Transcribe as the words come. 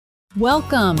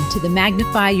Welcome to the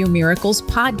Magnify Your Miracles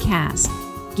podcast.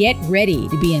 Get ready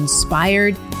to be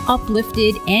inspired,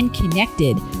 uplifted, and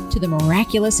connected to the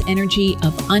miraculous energy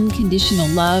of unconditional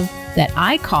love that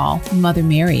I call Mother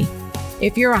Mary.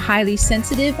 If you're a highly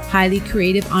sensitive, highly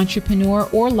creative entrepreneur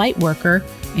or light worker,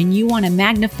 and you want to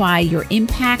magnify your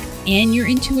impact and your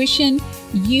intuition,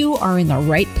 you are in the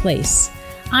right place.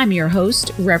 I'm your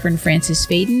host, Reverend Frances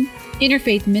Faden,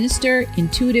 interfaith minister,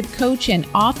 intuitive coach, and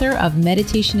author of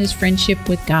Meditation is Friendship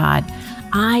with God.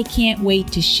 I can't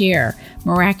wait to share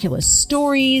miraculous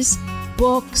stories,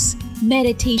 books,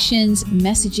 meditations,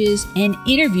 messages, and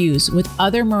interviews with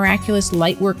other miraculous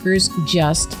light workers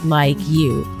just like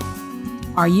you.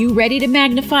 Are you ready to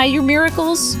magnify your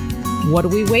miracles? What are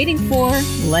we waiting for?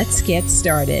 Let's get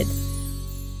started.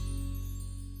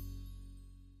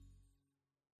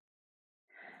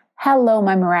 Hello,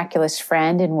 my miraculous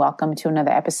friend, and welcome to another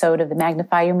episode of the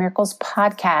Magnify Your Miracles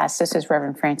podcast. This is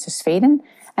Reverend Frances Faden,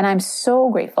 and I'm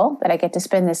so grateful that I get to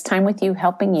spend this time with you,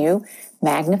 helping you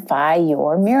magnify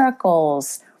your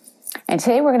miracles. And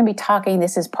today we're going to be talking,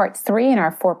 this is part 3 in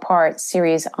our 4-part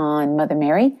series on Mother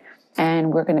Mary,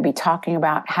 and we're going to be talking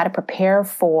about how to prepare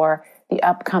for the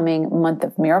upcoming month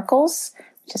of miracles,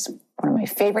 which is one of my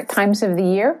favorite times of the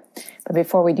year. But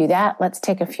before we do that, let's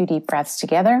take a few deep breaths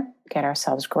together. Get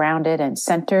ourselves grounded and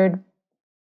centered.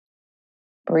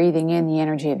 Breathing in the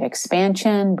energy of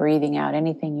expansion, breathing out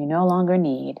anything you no longer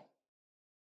need.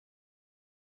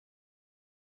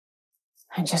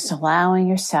 And just allowing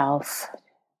yourself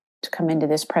to come into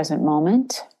this present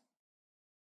moment.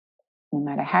 No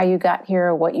matter how you got here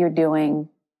or what you're doing,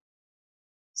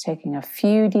 taking a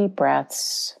few deep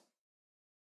breaths.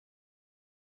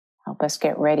 Help us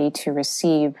get ready to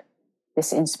receive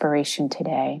this inspiration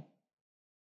today.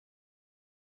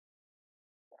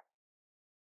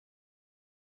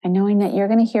 And knowing that you're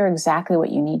going to hear exactly what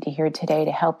you need to hear today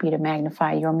to help you to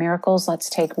magnify your miracles, let's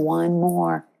take one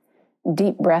more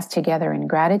deep breath together in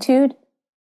gratitude.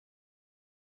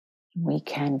 We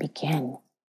can begin.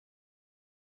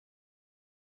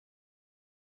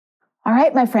 All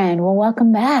right, my friend, well,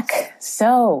 welcome back.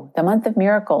 So, the month of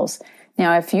miracles.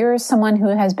 Now, if you're someone who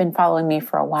has been following me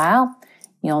for a while,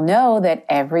 you'll know that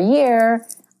every year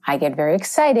I get very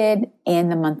excited in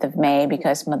the month of May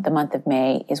because the month of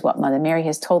May is what Mother Mary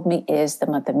has told me is the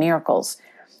month of miracles.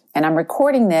 And I'm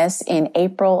recording this in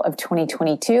April of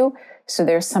 2022. So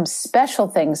there's some special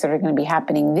things that are going to be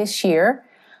happening this year.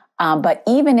 But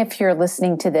even if you're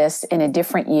listening to this in a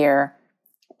different year,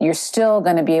 you're still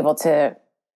going to be able to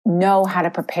know how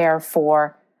to prepare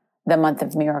for the month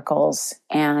of miracles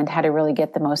and how to really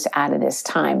get the most out of this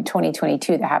time.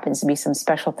 2022, there happens to be some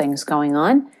special things going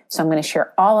on. So I'm going to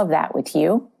share all of that with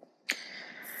you.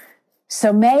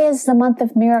 So May is the month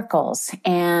of miracles.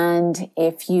 And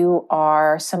if you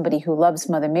are somebody who loves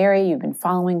Mother Mary, you've been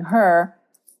following her,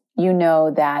 you know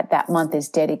that that month is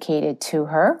dedicated to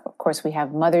her. Of course, we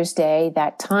have Mother's Day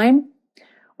that time.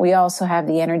 We also have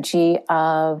the energy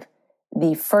of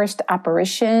the first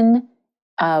apparition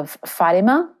of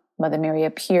Fatima. Mother Mary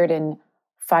appeared in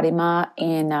Fatima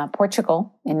in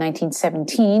Portugal in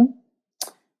 1917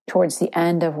 towards the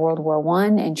end of World War I.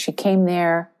 And she came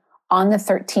there on the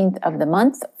 13th of the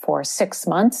month for 6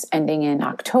 months, ending in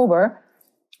October,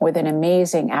 with an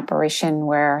amazing apparition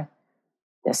where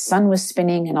the sun was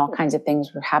spinning and all kinds of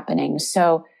things were happening.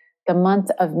 So the month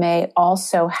of May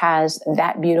also has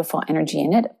that beautiful energy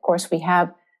in it. Of course, we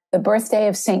have the birthday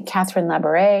of St. Catherine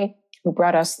Labouré, who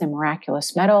brought us the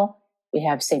miraculous medal. We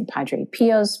have St. Padre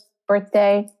Pio's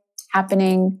birthday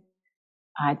happening.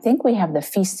 I think we have the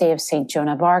feast day of St. Joan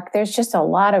of Arc. There's just a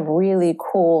lot of really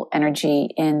cool energy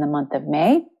in the month of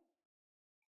May.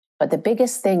 But the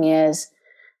biggest thing is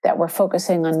that we're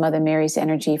focusing on Mother Mary's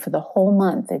energy for the whole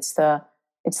month. It's the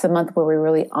month where we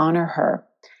really honor her.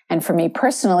 And for me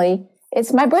personally,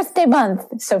 it's my birthday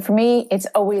month. So for me, it's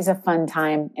always a fun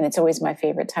time, and it's always my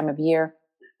favorite time of year.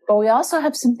 But we also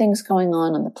have some things going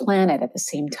on the planet at the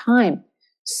same time.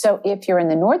 So if you're in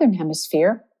the Northern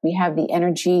Hemisphere, we have the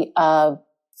energy of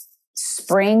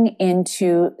spring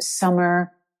into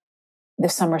summer, the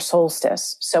summer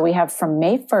solstice. So we have from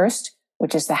May 1st,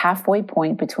 which is the halfway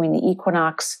point between the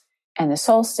equinox and the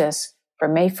solstice,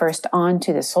 from May 1st on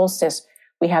to the solstice,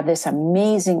 we have this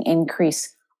amazing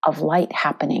increase of light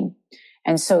happening.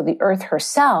 And so the earth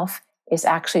herself is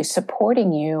actually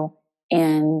supporting you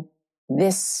in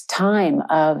this time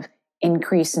of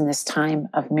increase, in this time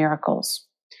of miracles.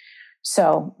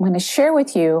 So I'm going to share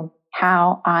with you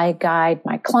how I guide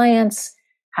my clients,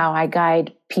 how I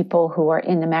guide people who are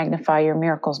in the Magnify Your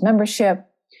Miracles membership,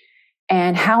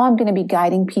 and how I'm going to be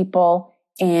guiding people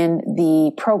in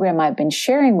the program I've been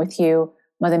sharing with you,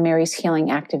 Mother Mary's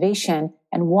healing activation,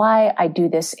 and why I do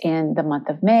this in the month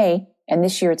of May. And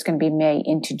this year it's going to be May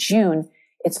into June.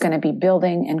 It's going to be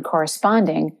building and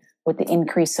corresponding with the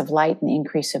increase of light and the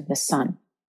increase of the sun.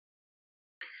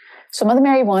 So Mother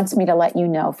Mary wants me to let you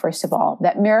know, first of all,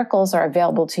 that miracles are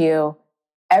available to you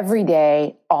every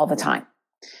day, all the time.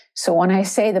 So when I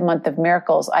say the month of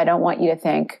miracles, I don't want you to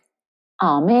think,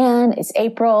 oh man, it's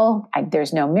April,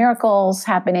 there's no miracles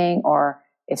happening, or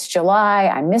it's July,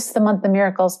 I missed the month of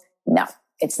miracles. No,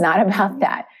 it's not about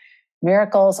that.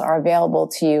 Miracles are available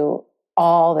to you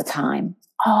all the time,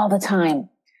 all the time.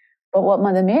 But what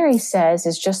Mother Mary says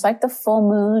is just like the full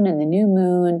moon and the new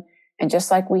moon, and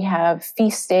just like we have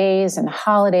feast days and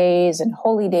holidays and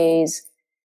holy days,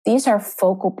 these are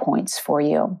focal points for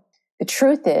you. The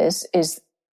truth is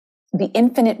the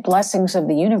infinite blessings of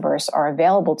the universe are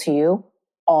available to you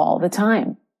all the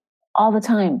time, all the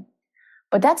time.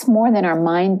 But that's more than our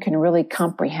mind can really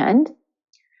comprehend.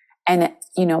 And,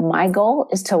 my goal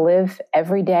is to live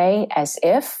every day as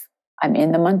if I'm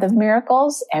in the month of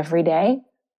miracles every day.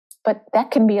 But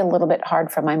that can be a little bit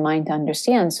hard for my mind to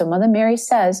understand. So Mother Mary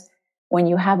says, when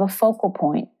you have a focal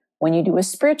point, when you do a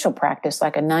spiritual practice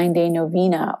like a 9-day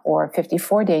novena or a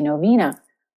 54-day novena,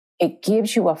 it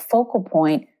gives you a focal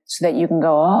point so that you can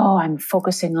go, oh, I'm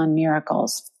focusing on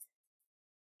miracles.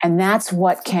 And that's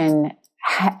what can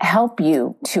help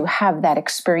you to have that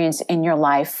experience in your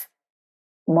life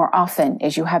more often,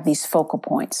 as you have these focal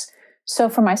points. So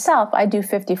for myself, I do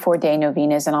 54-day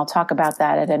novenas, and I'll talk about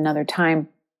that at another time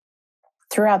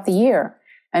throughout the year.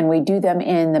 And we do them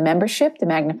in the membership, the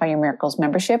Magnify Your Miracles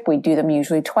membership. We do them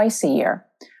usually twice a year.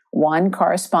 One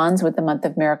corresponds with the month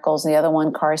of miracles. The other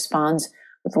one corresponds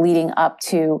with leading up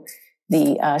to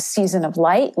the season of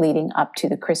light, leading up to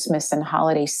the Christmas and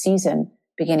holiday season,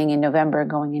 beginning in November,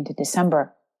 going into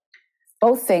December.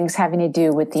 Both things having to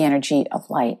do with the energy of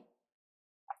light.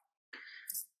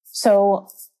 So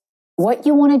what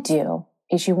you want to do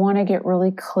is you want to get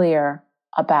really clear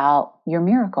about your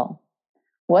miracle.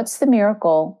 What's the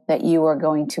miracle that you are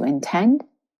going to intend?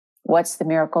 What's the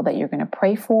miracle that you're going to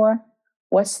pray for?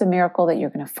 What's the miracle that you're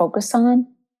going to focus on?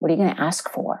 What are you going to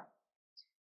ask for?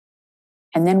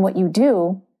 And then what you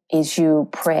do is you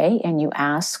pray and you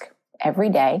ask every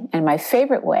day. And my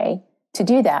favorite way to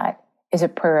do that is a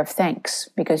prayer of thanks,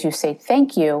 because you say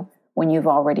thank you when you've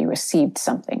already received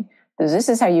something. So this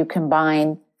is how you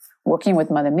combine working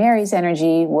with Mother Mary's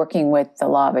energy, working with the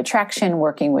law of attraction,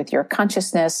 working with your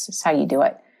consciousness. This is how you do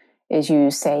it, is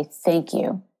you say, thank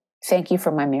you. Thank you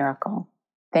for my miracle.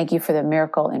 Thank you for the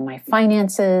miracle in my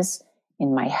finances,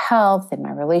 in my health, in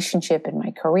my relationship, in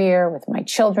my career, with my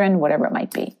children, whatever it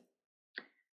might be.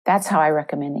 That's how I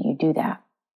recommend that you do that.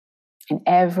 And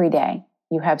every day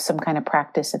you have some kind of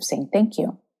practice of saying thank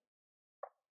you.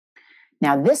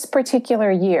 Now, this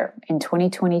particular year in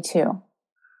 2022,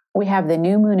 we have the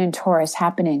new moon in Taurus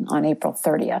happening on April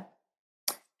 30th.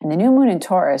 And the new moon in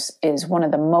Taurus is one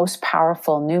of the most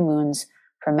powerful new moons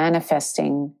for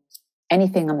manifesting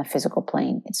anything on the physical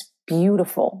plane. It's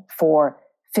beautiful for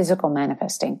physical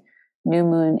manifesting. New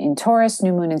moon in Taurus,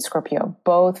 new moon in Scorpio,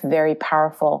 both very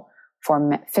powerful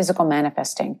for physical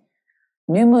manifesting.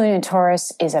 New moon in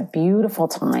Taurus is a beautiful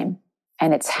time,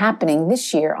 and it's happening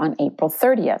this year on April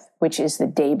 30th, which is the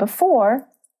day before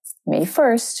May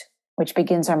 1st, which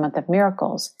begins our month of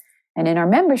miracles. And in our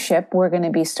membership, we're going to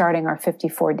be starting our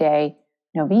 54-day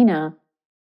novena,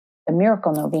 the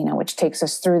Miracle Novena, which takes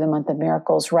us through the month of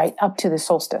miracles right up to the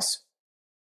solstice.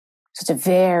 So it's a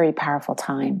very powerful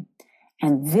time.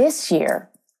 And this year,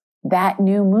 that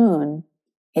new moon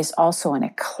is also an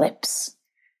eclipse.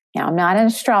 Now, I'm not an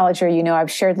astrologer.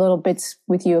 I've shared little bits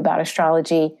with you about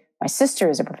astrology. My sister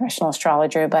is a professional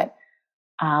astrologer, but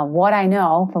what I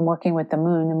know from working with the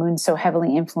moon so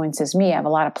heavily influences me. I have a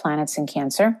lot of planets in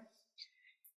Cancer,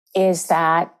 is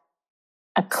that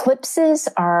eclipses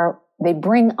they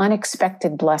bring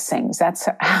unexpected blessings. That's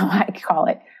how I call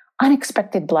it.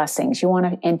 Unexpected blessings. You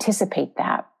want to anticipate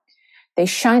that. They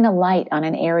shine a light on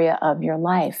an area of your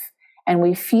life, and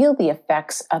we feel the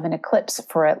effects of an eclipse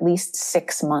for at least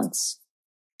 6 months.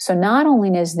 So not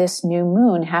only is this new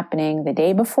moon happening the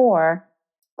day before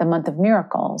the month of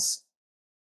miracles,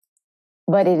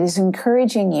 but it is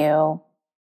encouraging you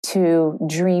to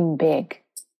dream big.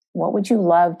 What would you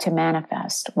love to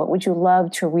manifest? What would you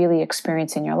love to really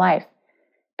experience in your life?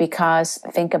 Because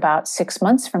think about 6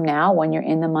 months from now, when you're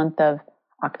in the month of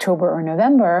October or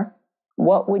November,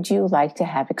 what would you like to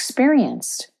have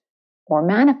experienced or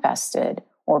manifested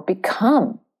or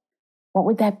become? What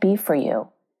would that be for you?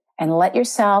 And let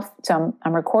yourself, so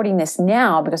I'm recording this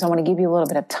now because I want to give you a little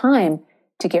bit of time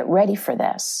to get ready for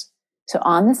this. So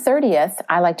on the 30th,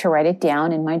 I like to write it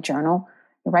down in my journal.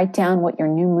 Write down what your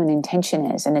new moon intention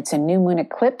is. And it's a new moon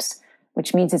eclipse,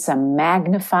 which means it's a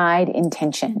magnified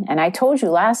intention. And I told you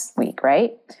last week,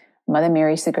 right? Mother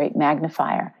Mary's the great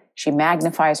magnifier. She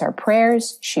magnifies our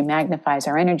prayers. She magnifies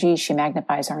our energy. She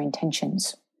magnifies our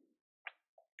intentions.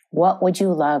 What would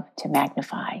you love to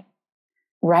magnify?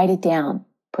 Write it down.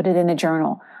 Put it in a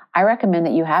journal. I recommend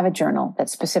that you have a journal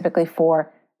that's specifically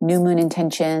for new moon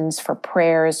intentions, for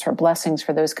prayers, for blessings,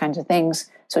 for those kinds of things,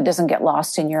 so it doesn't get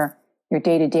lost in your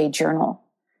day-to-day journal,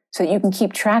 so that you can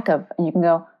keep track of, and you can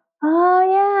go,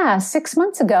 oh yeah, 6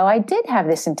 months ago, I did have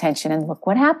this intention, and look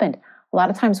what happened. A lot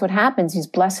of times what happens, these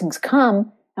blessings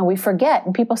come, and we forget,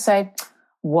 and people say,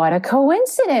 what a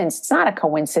coincidence. It's not a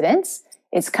coincidence.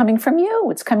 It's coming from you.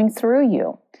 It's coming through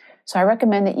you. So I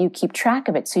recommend that you keep track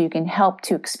of it so you can help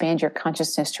to expand your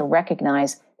consciousness to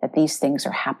recognize that these things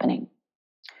are happening.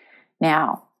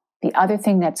 Now, the other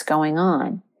thing that's going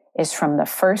on is from the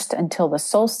 1st until the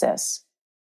solstice,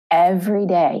 every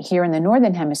day here in the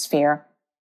Northern Hemisphere,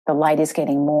 the light is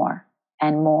getting more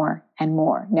and more and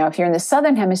more. Now, if you're in the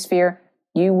Southern Hemisphere,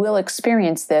 you will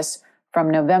experience this from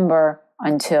November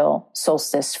until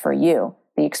solstice for you.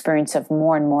 The experience of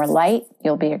more and more light,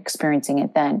 you'll be experiencing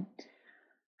it then.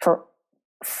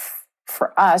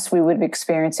 For us, we would be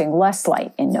experiencing less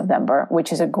light in November,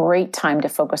 which is a great time to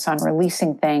focus on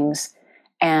releasing things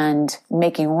and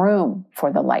making room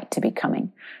for the light to be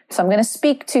coming. So I'm going to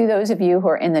speak to those of you who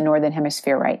are in the Northern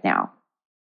Hemisphere right now.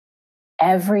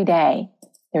 Every day,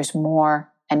 there's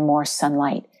more and more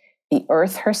sunlight. The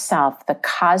earth herself, the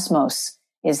cosmos,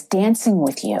 is dancing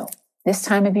with you. This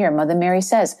time of year, Mother Mary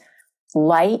says,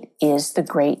 light is the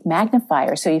great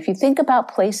magnifier. So if you think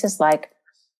about places like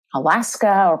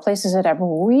Alaska or places that have a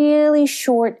really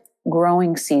short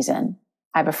growing season.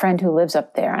 I have a friend who lives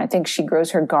up there, and I think she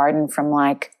grows her garden from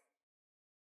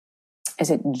is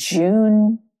it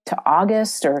June to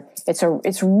August, or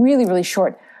it's really, really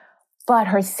short, but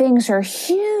her things are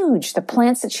huge. The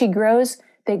plants that she grows,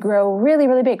 they grow really,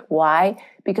 really big. Why?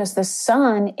 Because the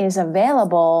sun is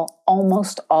available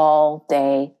almost all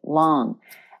day long.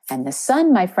 And the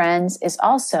sun, my friends, is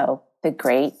also the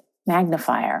great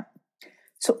magnifier.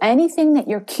 So anything that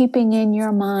you're keeping in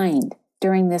your mind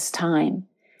during this time,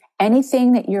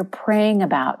 anything that you're praying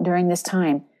about during this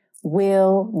time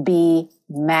will be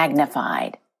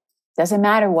magnified. Doesn't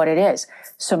matter what it is.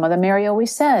 So Mother Mary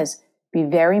always says, be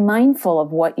very mindful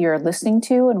of what you're listening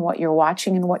to and what you're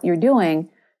watching and what you're doing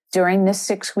during this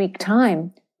 6-week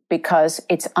time, because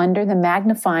it's under the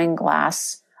magnifying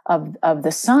glass of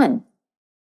the sun.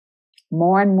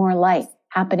 More and more light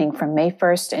happening from May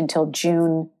 1st until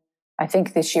June. I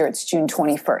think this year it's June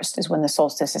 21st is when the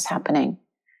solstice is happening.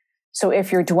 So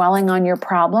if you're dwelling on your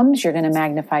problems, you're going to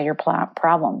magnify your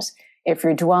problems. If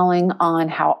you're dwelling on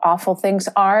how awful things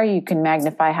are, you can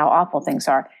magnify how awful things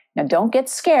are. Now, don't get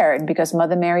scared, because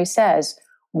Mother Mary says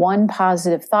one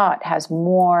positive thought has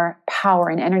more power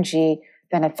and energy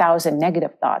than 1,000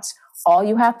 negative thoughts. All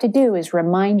you have to do is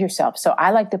remind yourself. So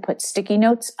I like to put sticky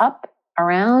notes up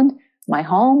around my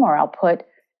home, or I'll put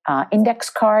index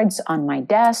cards on my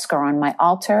desk or on my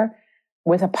altar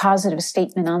with a positive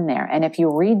statement on there. And if you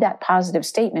read that positive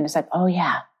statement, it's like, oh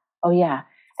yeah.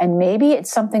 And maybe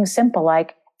it's something simple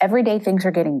like, every day things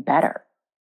are getting better.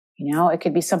 It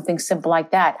could be something simple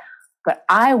like that. But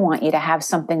I want you to have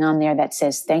something on there that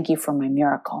says, thank you for my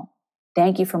miracle.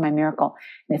 Thank you for my miracle.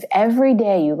 And if every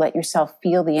day you let yourself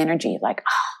feel the energy, like,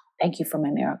 thank you for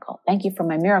my miracle. Thank you for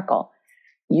my miracle.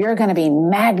 You're going to be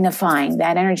magnifying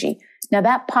that energy. Now,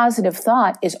 that positive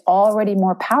thought is already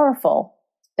more powerful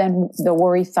than the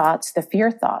worry thoughts, the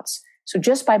fear thoughts. So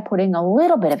just by putting a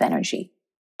little bit of energy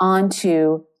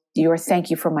onto your thank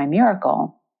you for my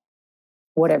miracle,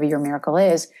 whatever your miracle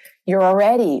is, you're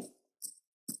already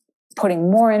putting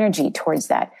more energy towards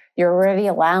that. You're already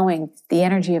allowing the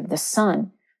energy of the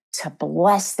sun to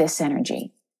bless this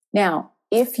energy. Now,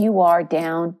 if you are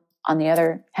down on the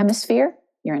other hemisphere,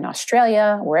 you're in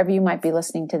Australia, wherever you might be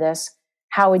listening to this,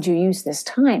 how would you use this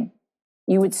time?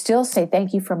 You would still say,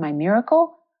 thank you for my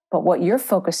miracle, but what you're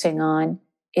focusing on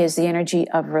is the energy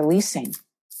of releasing.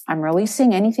 I'm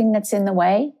releasing anything that's in the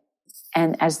way,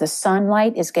 and as the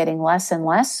sunlight is getting less and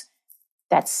less,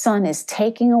 that sun is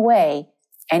taking away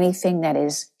anything that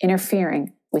is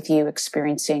interfering with you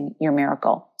experiencing your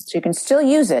miracle. So you can still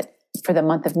use it for the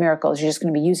month of miracles. You're just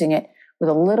going to be using it with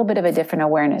a little bit of a different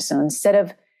awareness. And instead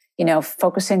of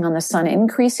focusing on the sun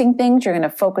increasing things, you're going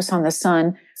to focus on the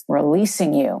sun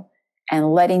releasing you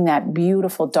and letting that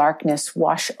beautiful darkness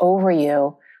wash over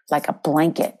you like a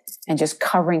blanket and just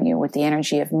covering you with the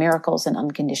energy of miracles and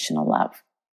unconditional love.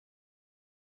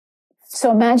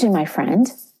 So imagine, my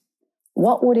friend,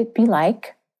 what would it be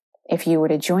like if you were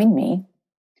to join me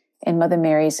in Mother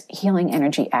Mary's healing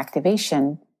energy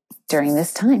activation during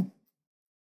this time.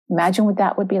 Imagine what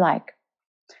that would be like.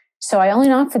 So I only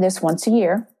offer this once a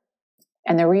year.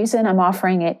 And the reason I'm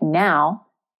offering it now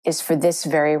is for this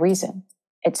very reason.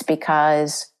 It's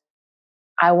because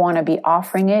I want to be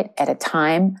offering it at a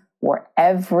time where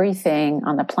everything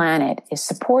on the planet is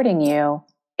supporting you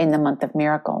in the month of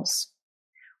miracles.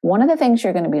 One of the things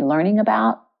you're going to be learning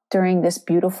about during this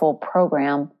beautiful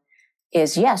program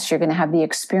is, yes, you're going to have the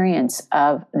experience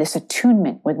of this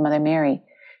attunement with Mother Mary.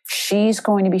 She's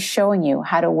going to be showing you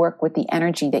how to work with the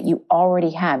energy that you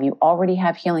already have. You already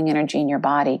have healing energy in your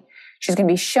body. She's going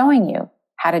to be showing you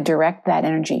how to direct that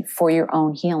energy for your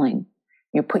own healing.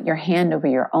 You put your hand over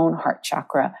your own heart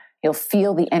chakra. You'll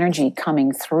feel the energy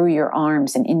coming through your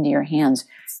arms and into your hands.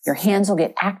 Your hands will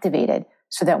get activated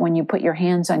so that when you put your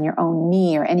hands on your own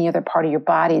knee or any other part of your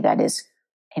body that is,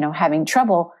 having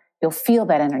trouble, you'll feel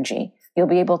that energy. You'll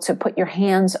be able to put your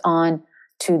hands on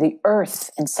to the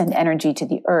earth and send energy to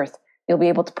the earth. You'll be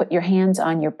able to put your hands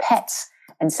on your pets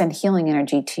and send healing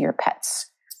energy to your pets.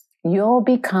 You'll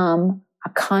become a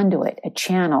conduit, a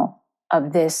channel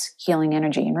of this healing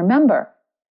energy. And remember,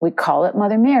 we call it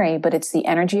Mother Mary, but it's the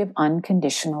energy of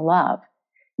unconditional love.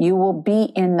 You will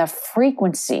be in the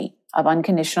frequency of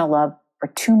unconditional love for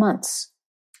 2 months,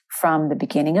 from the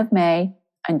beginning of May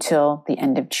until the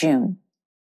end of June.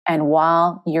 And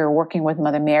while you're working with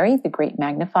Mother Mary, the great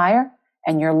magnifier,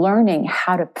 and you're learning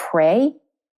how to pray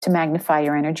to magnify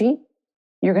your energy,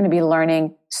 you're going to be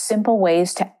learning simple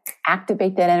ways to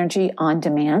activate that energy on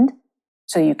demand.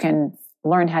 So you can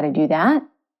learn how to do that.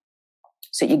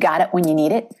 So you got it when you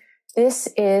need it. This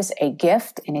is a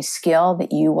gift and a skill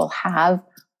that you will have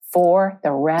for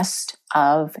the rest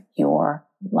of your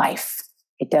life.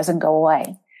 It doesn't go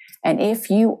away. And if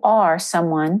you are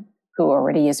someone who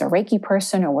already is a Reiki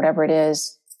person or whatever it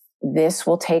is, this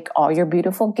will take all your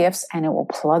beautiful gifts and it will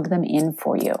plug them in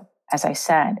for you, as I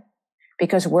said,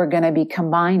 because we're going to be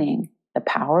combining the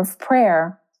power of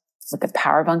prayer with the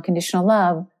power of unconditional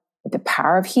love, with the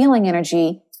power of healing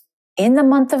energy in the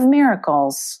month of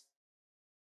miracles,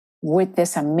 with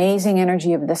this amazing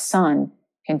energy of the sun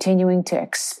continuing to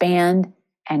expand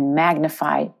and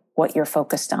magnify what you're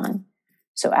focused on.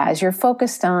 So as you're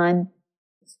focused on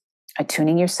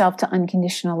attuning yourself to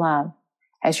unconditional love,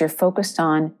 as you're focused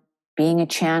on being a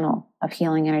channel of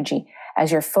healing energy,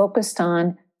 as you're focused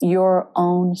on your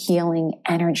own healing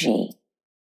energy,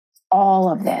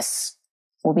 all of this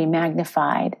will be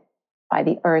magnified by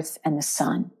the earth and the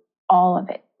sun. All of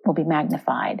it will be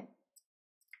magnified.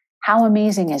 How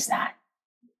amazing is that?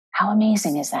 How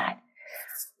amazing is that?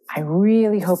 I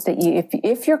really hope that you,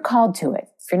 if you're called to it,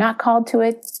 if you're not called to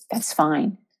it, that's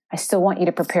fine. I still want you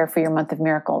to prepare for your month of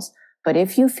miracles. But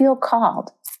if you feel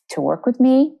called to work with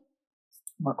me,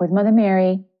 work with Mother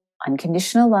Mary,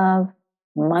 unconditional love,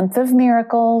 month of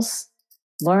miracles,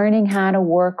 learning how to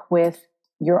work with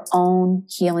your own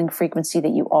healing frequency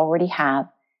that you already have,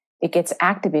 it gets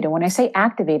activated. When I say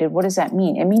activated, what does that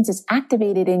mean? It means it's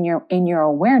activated in your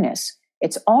awareness.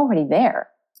 It's already there,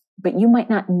 but you might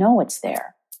not know it's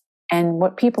there. And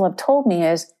what people have told me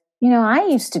is, I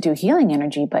used to do healing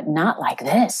energy, but not like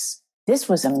this. This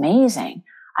was amazing.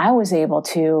 I was able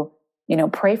to,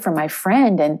 pray for my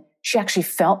friend and she actually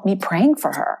felt me praying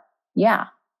for her. Yeah,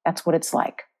 that's what it's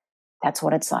like. That's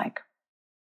what it's like.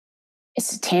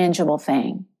 It's a tangible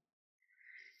thing.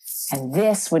 And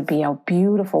this would be a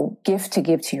beautiful gift to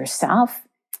give to yourself.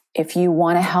 If you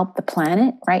want to help the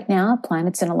planet right now,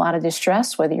 planet's in a lot of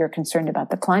distress, whether you're concerned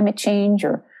about the climate change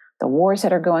or the wars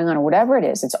that are going on or whatever it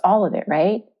is, it's all of it,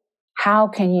 right? How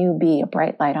can you be a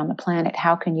bright light on the planet?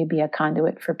 How can you be a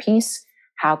conduit for peace?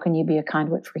 How can you be a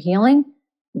conduit for healing?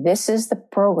 This is the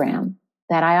program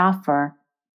that I offer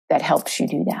that helps you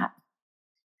do that.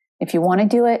 If you want to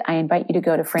do it, I invite you to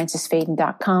go to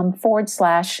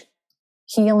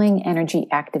francisfaden.com/healing energy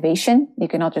activation. You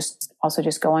can also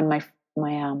just go on my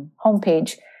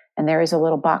homepage, and there is a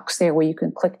little box there where you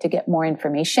can click to get more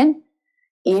information.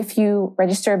 If you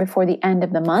register before the end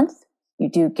of the month, you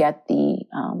do get the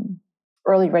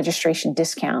early registration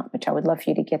discount, which I would love for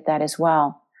you to get that as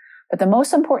well. But the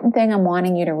most important thing I'm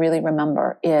wanting you to really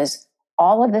remember is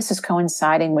all of this is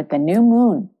coinciding with the new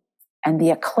moon and the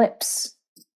eclipse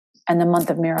and the month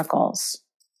of miracles,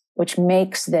 which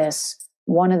makes this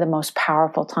one of the most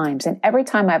powerful times. And every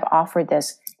time I've offered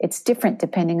this, it's different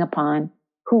depending upon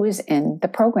who is in the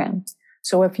program.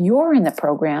 So if you're in the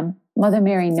program, Mother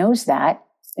Mary knows that,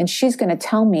 and she's going to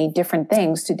tell me different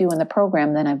things to do in the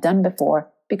program than I've done before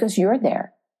because you're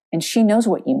there. And she knows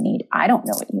what you need. I don't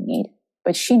know what you need,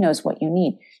 but she knows what you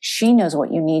need. She knows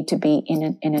what you need to be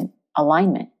in an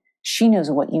alignment. She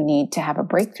knows what you need to have a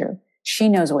breakthrough. She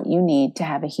knows what you need to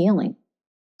have a healing.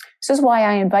 This is why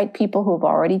I invite people who have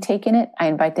already taken it. I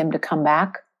invite them to come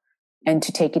back and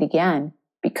to take it again,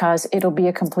 because it'll be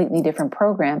a completely different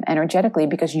program energetically,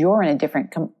 because you're in a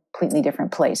completely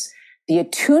different place. The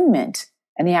attunement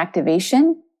and the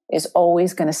activation is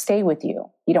always going to stay with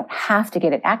you. You don't have to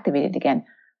get it activated again,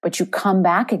 but you come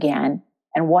back again.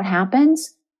 And what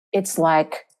happens? It's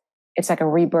like a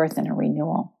rebirth and a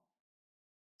renewal.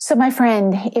 So my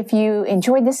friend, if you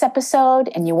enjoyed this episode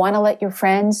and you want to let your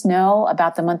friends know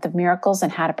about the month of miracles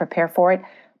and how to prepare for it,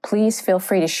 please feel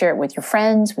free to share it with your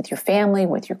friends, with your family,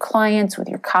 with your clients, with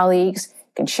your colleagues.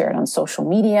 You can share it on social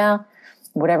media,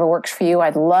 whatever works for you.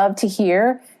 I'd love to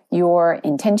hear your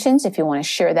intentions. If you want to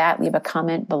share that, leave a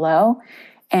comment below.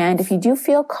 And if you do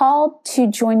feel called to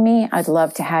join me, I'd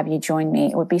love to have you join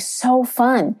me. It would be so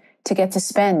fun to get to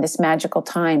spend this magical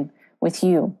time with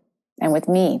you and with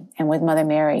me and with Mother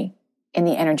Mary in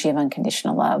the energy of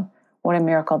unconditional love. What a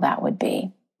miracle that would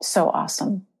be. So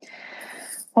awesome.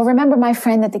 Well, remember, my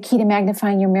friend, that the key to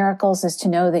magnifying your miracles is to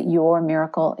know that your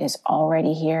miracle is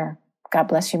already here. God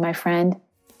bless you, my friend,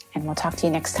 and we'll talk to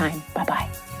you next time. Bye-bye.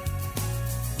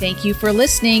 Thank you for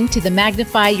listening to the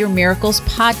Magnify Your Miracles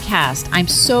podcast. I'm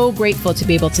so grateful to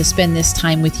be able to spend this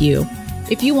time with you.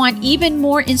 If you want even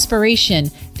more inspiration,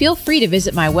 feel free to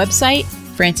visit my website,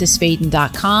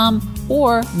 francisfaden.com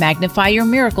or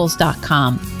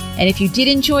magnifyyourmiracles.com. And if you did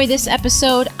enjoy this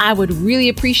episode, I would really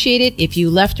appreciate it if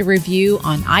you left a review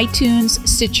on iTunes,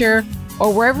 Stitcher,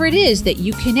 or wherever it is that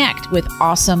you connect with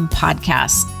awesome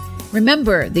podcasts.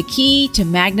 Remember, the key to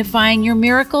magnifying your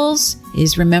miracles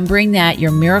is remembering that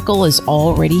your miracle is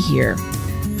already here.